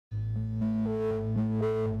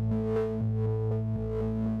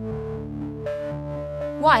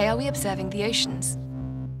Why are we observing the oceans?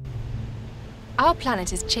 Our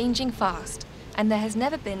planet is changing fast, and there has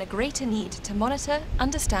never been a greater need to monitor,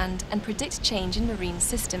 understand, and predict change in marine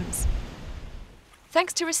systems.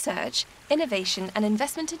 Thanks to research, innovation, and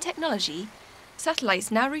investment in technology,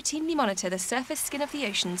 satellites now routinely monitor the surface skin of the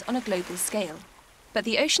oceans on a global scale. But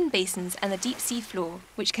the ocean basins and the deep sea floor,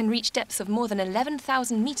 which can reach depths of more than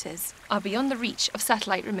 11,000 meters, are beyond the reach of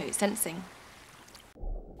satellite remote sensing.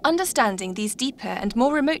 Understanding these deeper and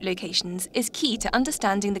more remote locations is key to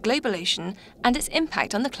understanding the global ocean and its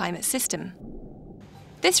impact on the climate system.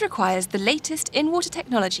 This requires the latest in-water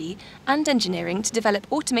technology and engineering to develop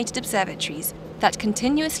automated observatories that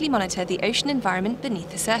continuously monitor the ocean environment beneath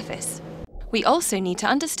the surface. We also need to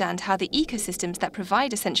understand how the ecosystems that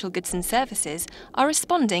provide essential goods and services are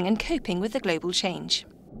responding and coping with the global change.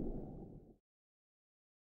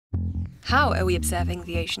 How are we observing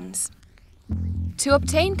the oceans? To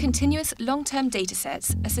obtain continuous long-term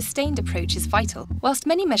datasets, a sustained approach is vital. Whilst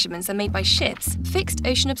many measurements are made by ships, fixed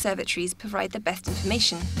ocean observatories provide the best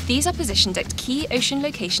information. These are positioned at key ocean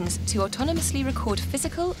locations to autonomously record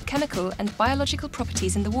physical, chemical, and biological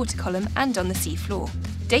properties in the water column and on the sea floor.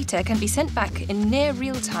 Data can be sent back in near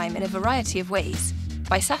real time in a variety of ways: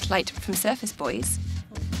 by satellite from surface buoys,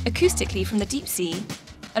 acoustically from the deep sea,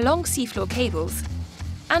 along seafloor cables,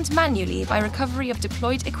 and manually by recovery of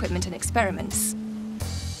deployed equipment and experiments.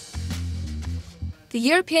 The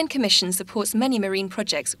European Commission supports many marine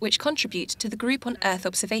projects which contribute to the Group on Earth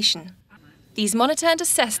observation. These monitor and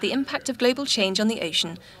assess the impact of global change on the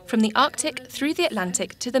ocean, from the Arctic through the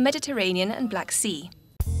Atlantic to the Mediterranean and Black Sea.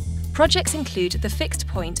 Projects include the Fixed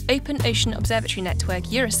Point Open Ocean Observatory Network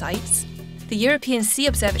Eurosites, the European Sea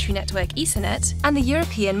Observatory Network ESANET, and the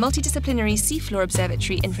European Multidisciplinary Seafloor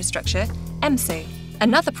Observatory Infrastructure EMSO.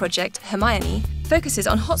 Another project, Hermione, focuses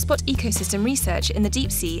on hotspot ecosystem research in the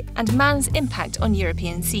deep sea and man's impact on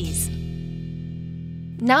European seas.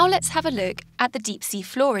 Now let's have a look at the deep sea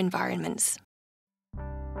floor environments.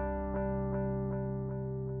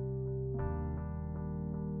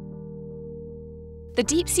 The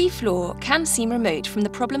deep sea floor can seem remote from the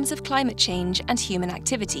problems of climate change and human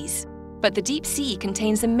activities. But the deep sea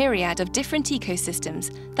contains a myriad of different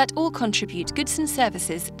ecosystems that all contribute goods and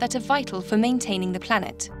services that are vital for maintaining the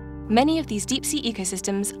planet. Many of these deep sea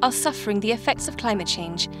ecosystems are suffering the effects of climate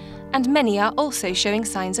change, and many are also showing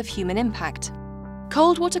signs of human impact.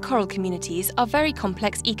 Cold water coral communities are very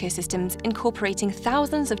complex ecosystems incorporating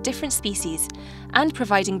thousands of different species and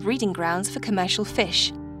providing breeding grounds for commercial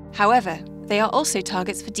fish. However, they are also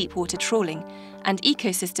targets for deep water trawling, and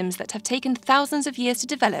ecosystems that have taken thousands of years to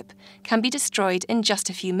develop can be destroyed in just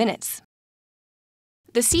a few minutes.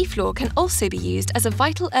 The seafloor can also be used as a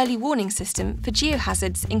vital early warning system for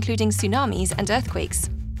geohazards, including tsunamis and earthquakes.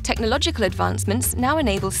 Technological advancements now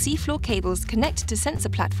enable seafloor cables connected to sensor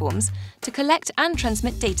platforms to collect and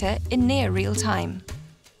transmit data in near real time.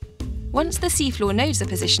 Once the seafloor nodes are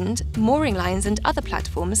positioned, mooring lines and other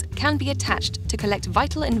platforms can be attached to collect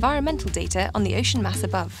vital environmental data on the ocean mass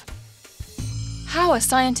above. How are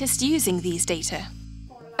scientists using these data?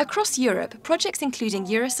 Across Europe, projects including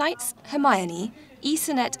Eurosites, Hermione,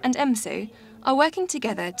 ESANET and EMSO are working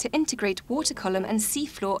together to integrate water column and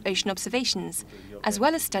seafloor ocean observations, as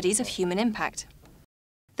well as studies of human impact.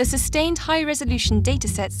 The sustained high-resolution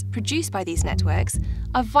datasets produced by these networks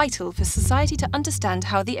are vital for society to understand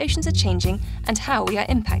how the oceans are changing and how we are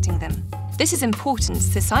impacting them. This is important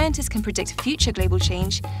so scientists can predict future global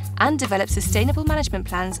change and develop sustainable management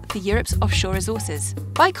plans for Europe's offshore resources.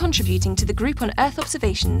 By contributing to the Group on Earth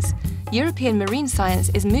observations, European marine science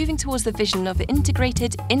is moving towards the vision of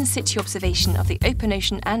integrated in-situ observation of the open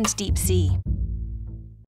ocean and deep sea.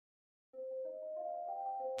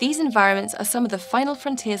 These environments are some of the final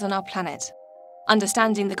frontiers on our planet.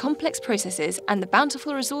 Understanding the complex processes and the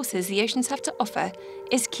bountiful resources the oceans have to offer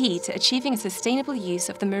is key to achieving a sustainable use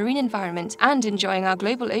of the marine environment and enjoying our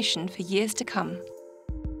global ocean for years to come.